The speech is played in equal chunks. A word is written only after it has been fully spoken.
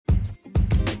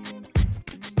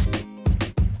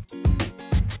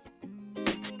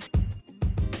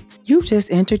You've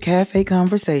just entered Cafe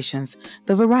Conversations,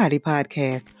 the variety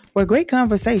podcast, where great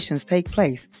conversations take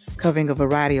place, covering a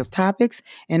variety of topics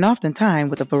and oftentimes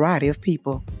with a variety of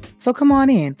people. So come on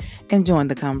in and join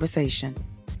the conversation.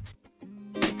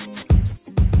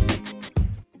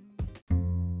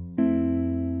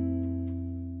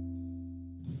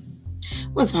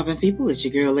 What's poppin', people? It's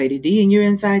your girl, Lady D, and you're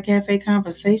inside Cafe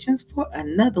Conversations for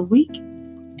another week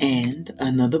and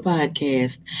another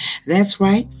podcast. That's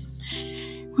right.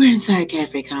 We're inside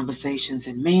Cafe Conversations,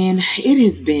 and man, it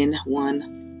has been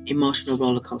one emotional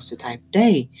roller coaster type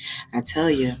day. I tell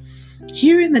you,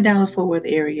 here in the Dallas-Fort Worth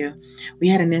area, we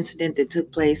had an incident that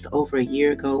took place over a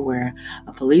year ago where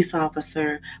a police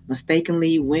officer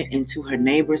mistakenly went into her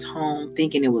neighbor's home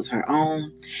thinking it was her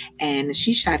own, and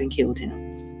she shot and killed him.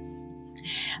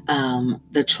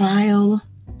 The trial,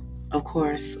 of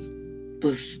course,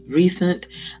 was recent.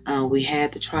 We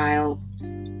had the trial.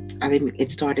 I think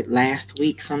it started last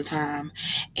week sometime,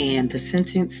 and the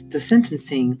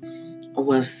sentencing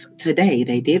was today.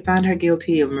 They did find her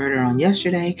guilty of murder on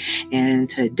yesterday, and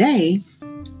today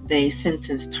they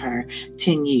sentenced her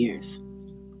 10 years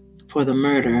for the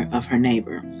murder of her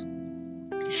neighbor.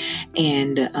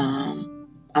 And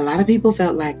a lot of people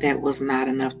felt like that was not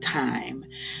enough time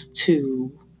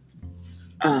to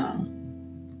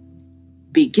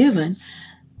be given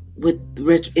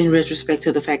in retrospect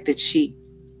to the fact that she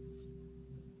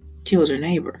killed her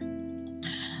neighbor.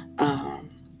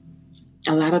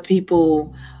 A lot of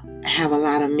people have a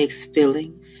lot of mixed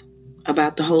feelings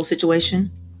about the whole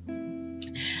situation.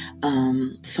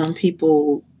 Some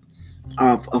people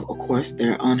are, of course,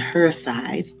 they're on her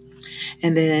side.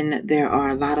 And then there are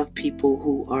a lot of people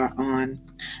who are on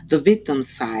the victim's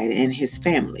side and his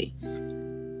family.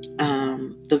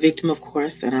 The victim, of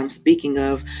course, and I'm speaking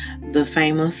of the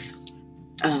famous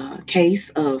case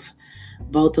of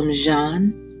Botham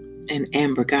Jean and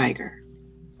Amber Guyger.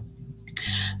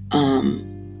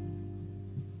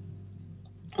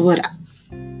 What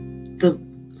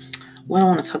I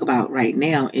want to talk about right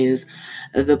now is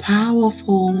the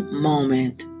powerful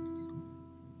moment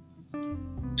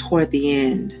toward the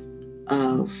end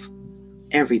of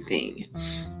everything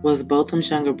was Botham's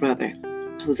younger brother,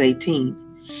 who's 18,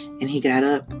 and he got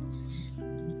up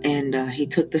and he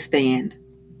took the stand,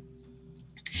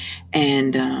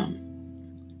 and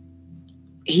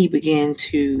he began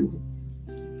to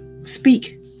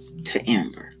speak to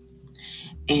Amber,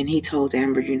 and he told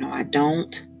Amber, I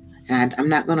don't, and I'm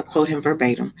not going to quote him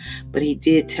verbatim, but he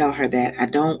did tell her that I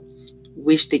don't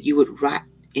wish that you would rot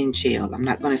in jail. I'm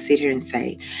not going to sit here and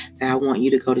say that I want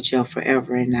you to go to jail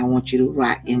forever and I want you to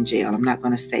rot in jail. I'm not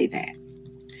going to say that.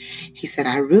 He said,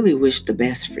 I really wish the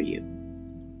best for you.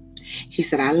 He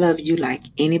said, I love you like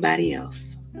anybody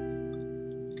else.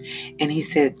 And he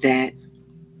said that,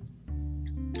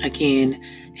 again,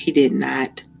 he did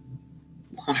not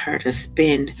want her to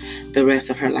spend the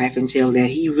rest of her life in jail, that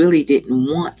he really didn't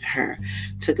want her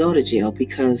to go to jail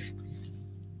because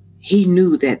he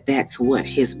knew that that's what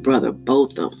his brother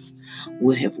Botham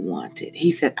would have wanted.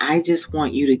 He said, I just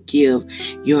want you to give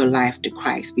your life to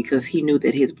Christ, because he knew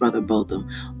that his brother Botham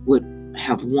would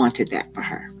have wanted that for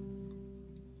her.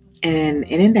 And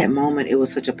in that moment, it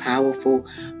was such a powerful,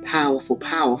 powerful,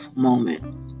 powerful moment.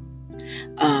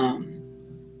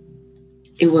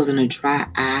 It wasn't a dry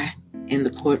eye in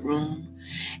the courtroom,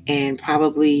 and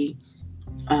probably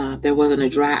there wasn't a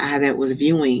dry eye that was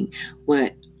viewing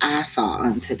what I saw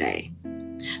on today.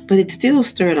 But it still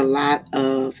stirred a lot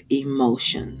of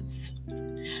emotions,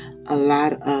 a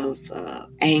lot of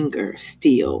anger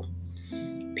still.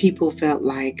 People felt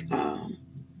like,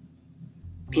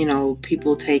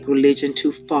 people take religion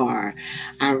too far.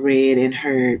 I read and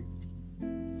heard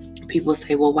people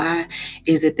say, well, why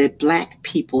is it that Black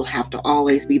people have to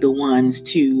always be the ones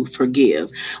to forgive?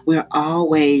 We're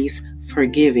always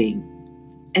forgiving.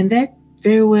 And that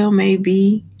very well may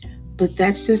be, but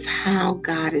that's just how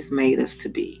God has made us to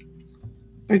be.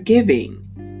 Forgiving,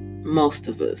 most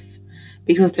of us.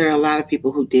 Because there are a lot of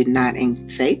people who did not and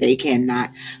say they cannot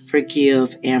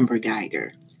forgive Amber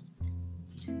Guyger.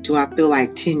 Do I feel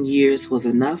like 10 years was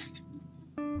enough?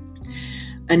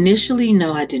 Initially,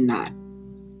 no, I did not.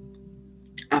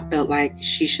 I felt like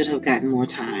she should have gotten more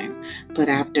time. But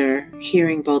after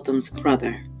hearing Botham's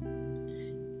brother,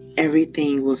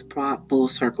 everything was brought full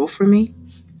circle for me,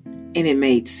 and it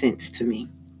made sense to me.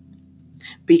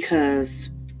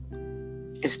 Because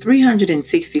it's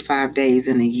 365 days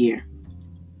in a year,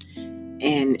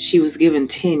 and she was given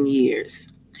 10 years.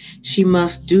 She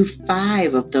must do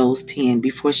 5 of those 10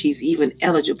 before she's even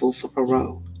eligible for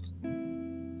parole.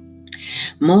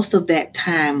 Most of that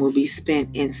time will be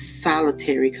spent in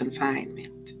solitary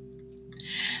confinement.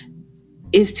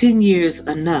 Is 10 years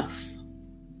enough?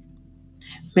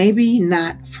 Maybe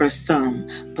not for some,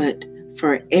 but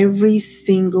for every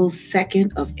single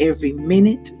second of every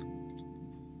minute,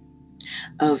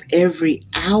 of every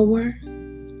hour,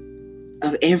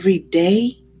 of every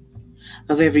day,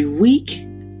 of every week,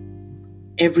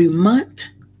 every month,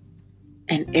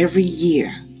 and every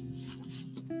year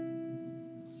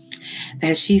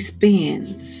that she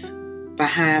spends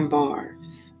behind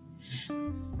bars,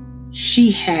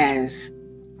 she has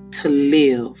to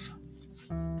live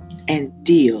and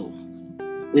deal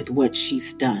with what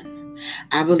she's done.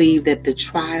 I believe that the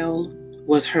trial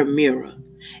was her mirror,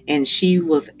 and she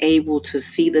was able to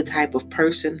see the type of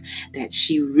person that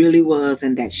she really was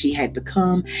and that she had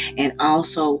become, and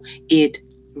also it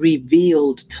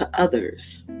revealed to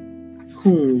others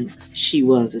whom she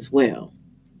was as well.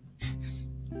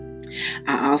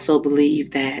 I also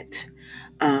believe that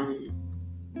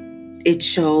it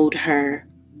showed her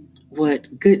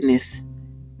what goodness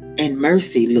and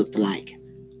mercy looked like.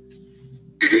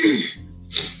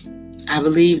 I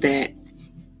believe that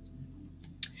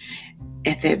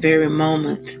at that very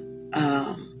moment,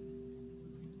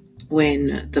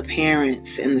 when the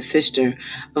parents and the sister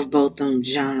of both them,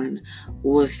 John,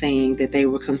 was saying that they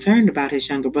were concerned about his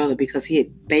younger brother because he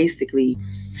had basically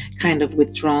kind of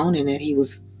withdrawn and that he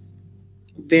was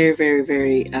very, very,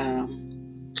 very,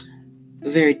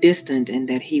 very distant and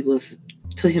that he was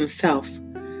to himself.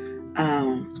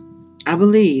 I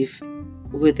believe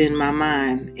within my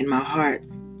mind, in my heart,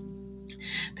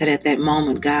 that at that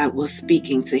moment God was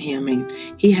speaking to him and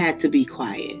he had to be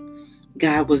quiet.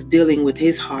 God was dealing with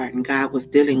his heart and God was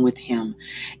dealing with him,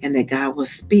 and that God was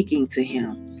speaking to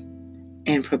him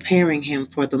and preparing him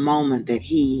for the moment that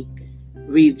he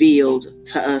revealed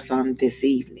to us on this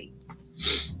evening.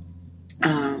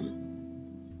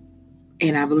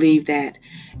 And I believe that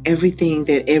everything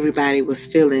that everybody was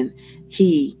feeling,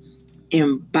 he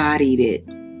embodied it,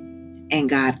 and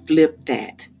God flipped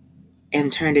that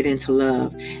and turned it into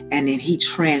love, and then he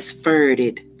transferred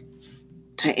it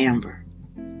to Amber.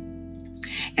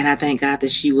 And I thank God that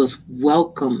she was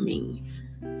welcoming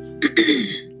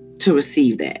to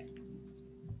receive that.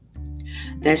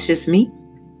 That's just me.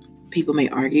 People may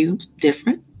argue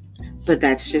different, but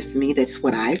that's just me. That's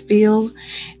what I feel.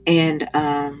 And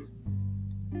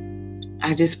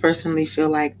I just personally feel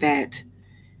like that,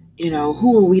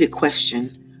 who are we to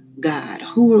question God?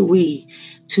 Who are we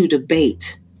to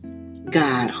debate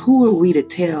God? Who are we to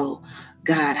tell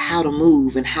God how to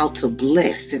move and how to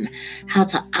bless and how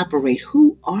to operate?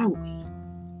 Who are we?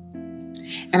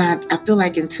 And I feel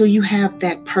like until you have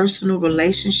that personal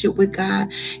relationship with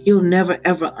God, you'll never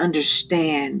ever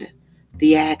understand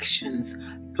the actions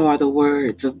nor the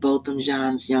words of Botham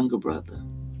Jean's younger brother.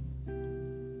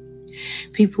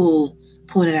 People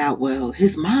pointed out, well,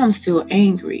 his mom's still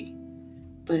angry,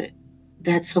 but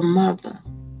that's a mother.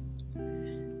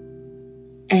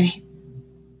 And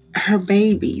her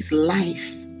baby's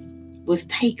life was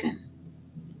taken.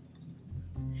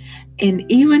 And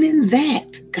even in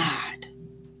that, God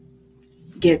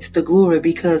gets the glory,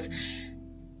 because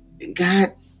God,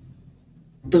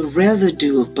 the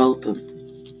residue of Botham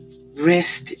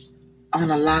rested on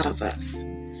a lot of us.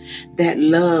 That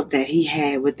love that he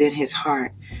had within his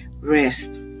heart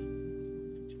rests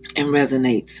and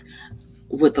resonates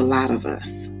with a lot of us.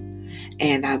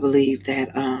 And I believe that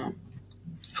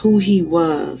who he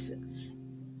was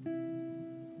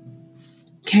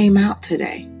came out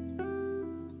today.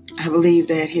 I believe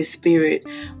that his spirit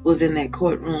was in that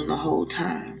courtroom the whole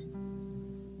time.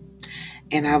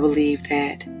 And I believe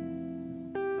that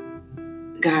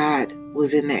God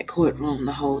was in that courtroom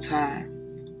the whole time.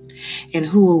 And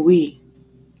who are we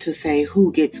to say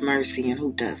who gets mercy and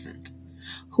who doesn't?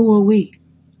 Who are we?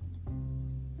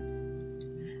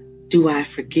 Do I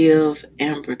forgive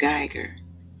Amber Guyger?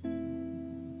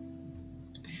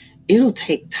 It'll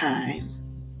take time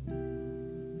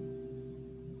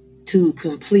to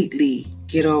completely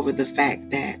get over the fact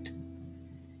that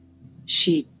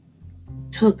she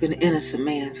took an innocent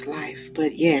man's life.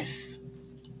 But yes,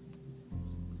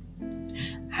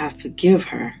 I forgive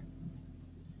her.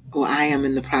 Well, I am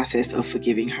in the process of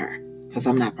forgiving her because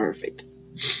I'm not perfect.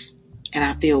 And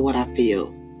I feel what I feel.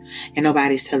 And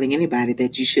nobody's telling anybody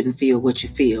that you shouldn't feel what you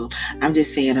feel. I'm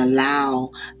just saying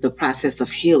allow the process of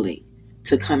healing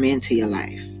to come into your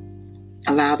life.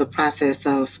 Allow the process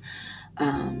of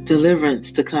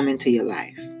deliverance to come into your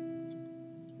life.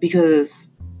 Because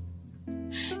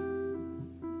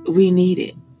we need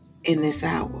it in this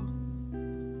hour.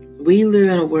 We live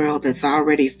in a world that's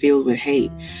already filled with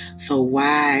hate. So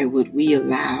why would we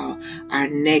allow our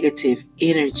negative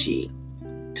energy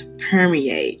to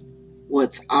permeate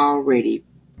what's already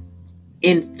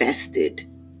infested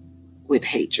with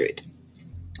hatred.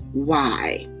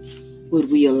 Why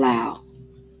would we allow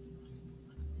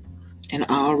an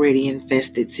already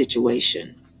infested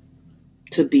situation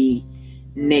to be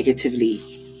negatively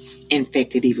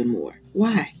infected even more?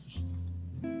 Why?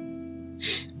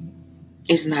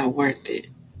 It's not worth it.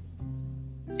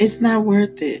 It's not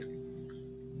worth it.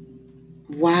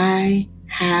 Why?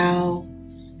 How?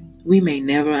 We may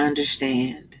never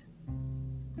understand.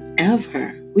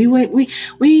 Ever. We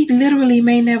literally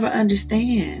may never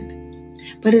understand.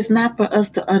 But it's not for us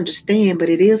to understand, but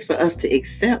it is for us to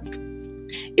accept.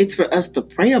 It's for us to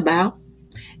pray about.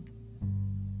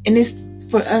 And it's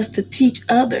for us to teach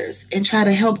others and try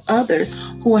to help others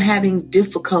who are having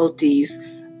difficulties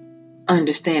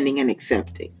understanding and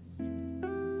accepting.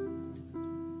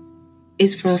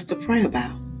 It's for us to pray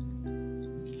about.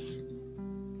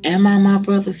 Am I my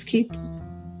brother's keeper?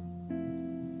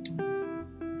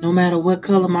 No matter what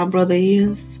color my brother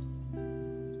is?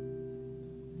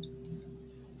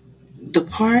 The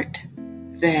part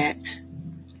that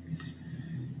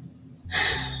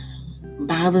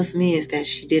bothers me is that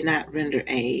she did not render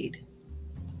aid.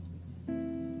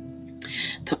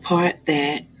 The part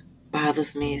that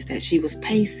bothers me is that she was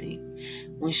pacing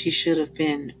when she should have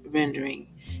been rendering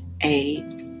aid.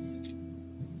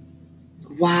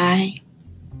 Why?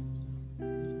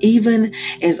 Even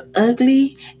as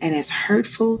ugly and as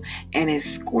hurtful and as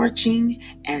scorching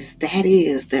as that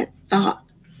is, that thought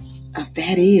of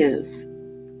that is,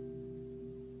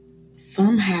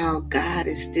 somehow God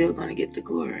is still going to get the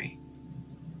glory.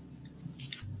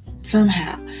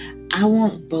 Somehow. I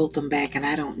want Botham back, and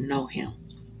I don't know him.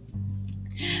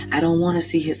 I don't want to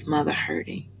see his mother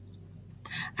hurting.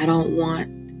 I don't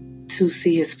want to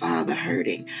see his father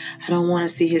hurting. I don't want to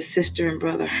see his sister and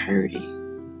brother hurting.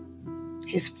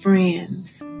 His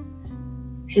friends,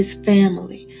 his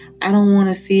family. I don't want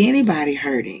to see anybody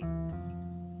hurting.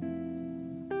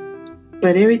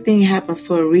 But everything happens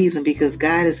for a reason, because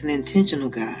God is an intentional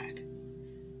God.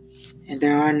 And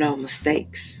there are no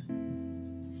mistakes.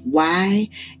 Why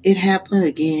it happened,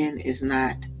 again, is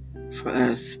not for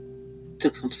us to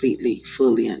completely,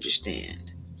 fully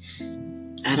understand.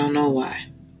 I don't know why.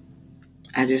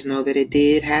 I just know that it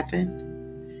did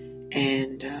happen.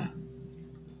 And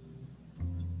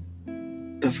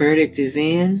the verdict is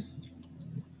in.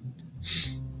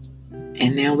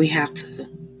 And now we have to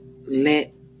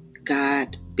let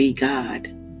God be God.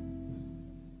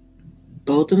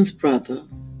 Botham's brother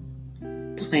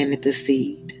planted the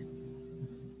seed.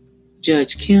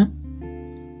 Judge Kemp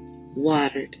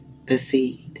watered the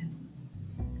seed.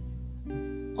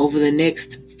 Over the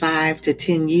next 5 to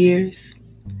 10 years,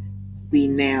 we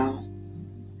now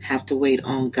have to wait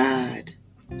on God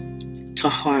to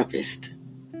harvest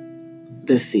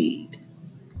the seed,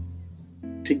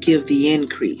 to give the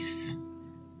increase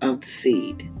of the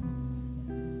seed.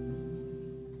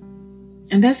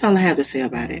 And that's all I have to say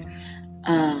about it.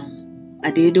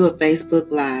 I did do a Facebook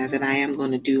Live, and I am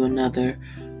going to do another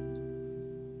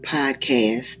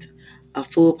podcast, a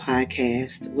full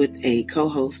podcast with a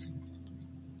co-host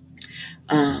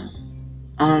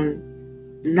on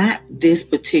not this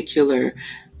particular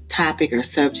topic or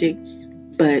subject,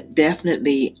 but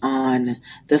definitely on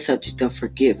the subject of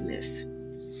forgiveness.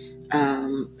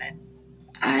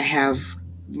 I have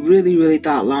really, really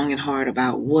thought long and hard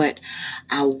about what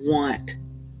I want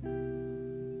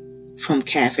from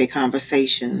Cafe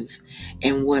Conversations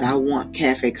and what I want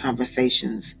Cafe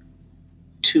Conversations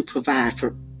to provide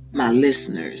for my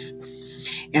listeners.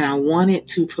 And I wanted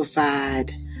to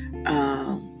provide,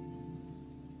 I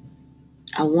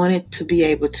wanted to be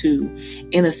able to,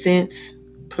 in a sense,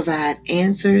 provide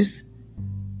answers,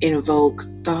 invoke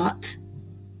thought,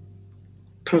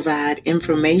 provide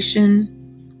information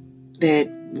that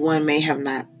one may have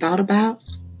not thought about.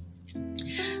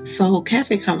 So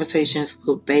Cafe Conversations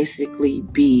will basically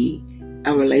be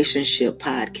a relationship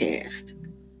podcast.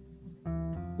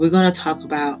 We're going to talk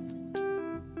about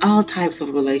all types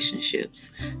of relationships,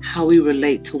 how we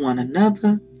relate to one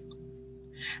another,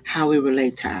 how we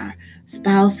relate to our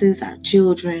spouses, our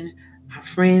children, our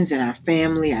friends and our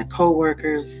family, our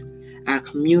co-workers, our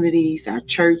communities, our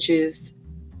churches,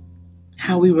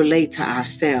 how we relate to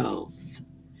ourselves.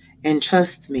 And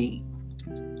trust me,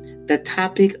 the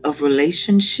topic of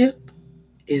relationship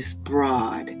is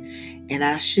broad, and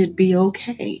I should be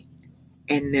okay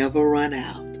and never run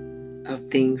out of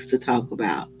things to talk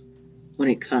about when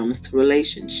it comes to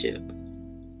relationship.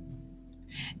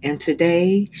 And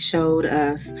today showed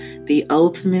us the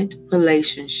ultimate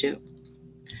relationship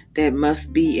that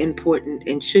must be important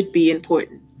and should be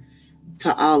important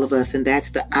to all of us, and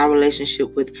that's our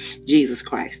relationship with Jesus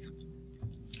Christ,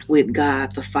 with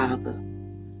God the Father,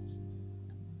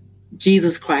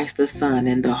 Jesus Christ the Son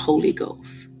and the Holy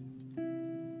Ghost,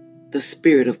 the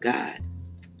Spirit of God.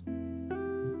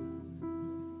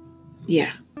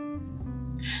 Yeah.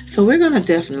 So we're going to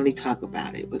definitely talk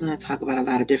about it. We're going to talk about a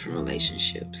lot of different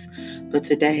relationships. But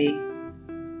today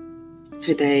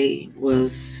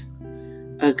was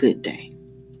a good day.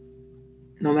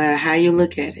 No matter how you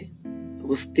look at it, it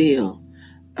was still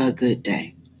a good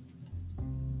day.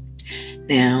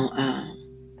 Now,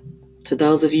 to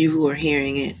those of you who are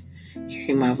hearing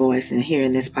my voice and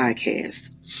hearing this podcast,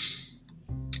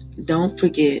 don't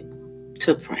forget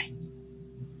to pray.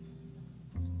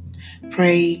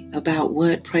 Pray about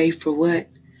what? Pray for what?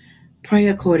 Pray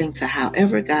according to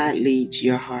however God leads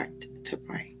your heart to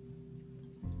pray.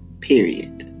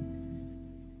 Period.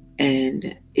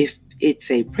 And if it's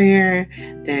a prayer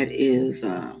that is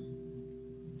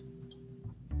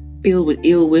filled with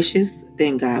ill wishes,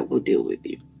 then God will deal with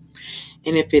you.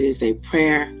 And if it is a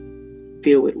prayer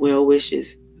filled with well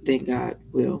wishes, then God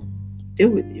will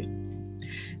deal with you.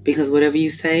 Because whatever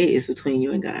you say is between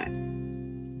you and God.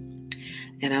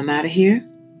 And I'm out of here.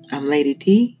 I'm Lady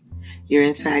D. You're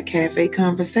inside Cafe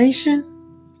Conversation.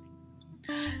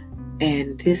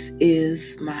 And this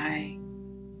is my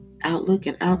outlook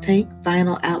and outtake,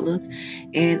 final outlook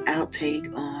and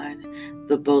outtake on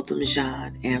the Botham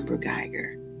Jean Amber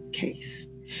Guyger case.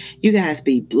 You guys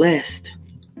be blessed.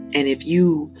 And if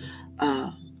you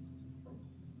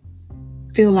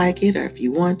feel like it, or if you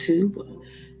want to,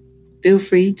 feel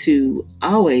free to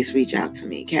always reach out to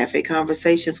me. Cafe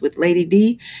Conversations with Lady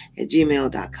D at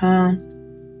gmail.com.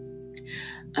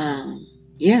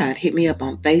 Hit me up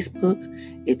on Facebook.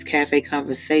 It's Cafe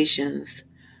Conversations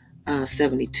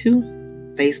 72.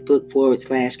 Facebook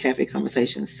 /Cafe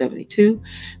Conversations 72.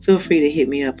 Feel free to hit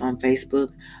me up on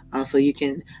Facebook. Also, you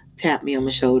can tap me on my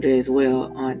shoulder as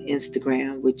well on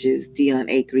Instagram, which is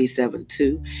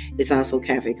Dion8372. It's also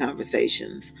Cafe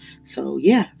Conversations. So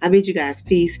I bid you guys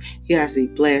peace. You guys be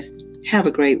blessed. Have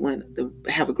a great one.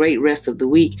 Have a great rest of the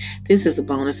week. This is a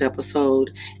bonus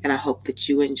episode, and I hope that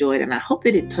you enjoyed, and I hope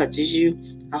that it touches you.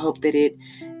 I hope that it,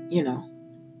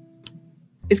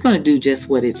 it's going to do just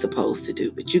what it's supposed to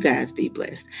do. But you guys be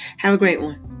blessed. Have a great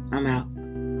one. I'm out.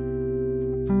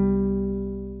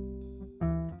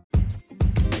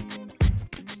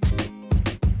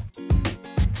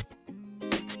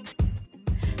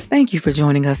 Thank you for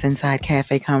joining us inside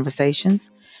Cafe Conversations.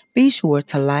 Be sure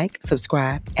to like,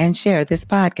 subscribe, and share this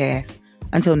podcast.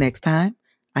 Until next time,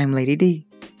 I'm Lady D.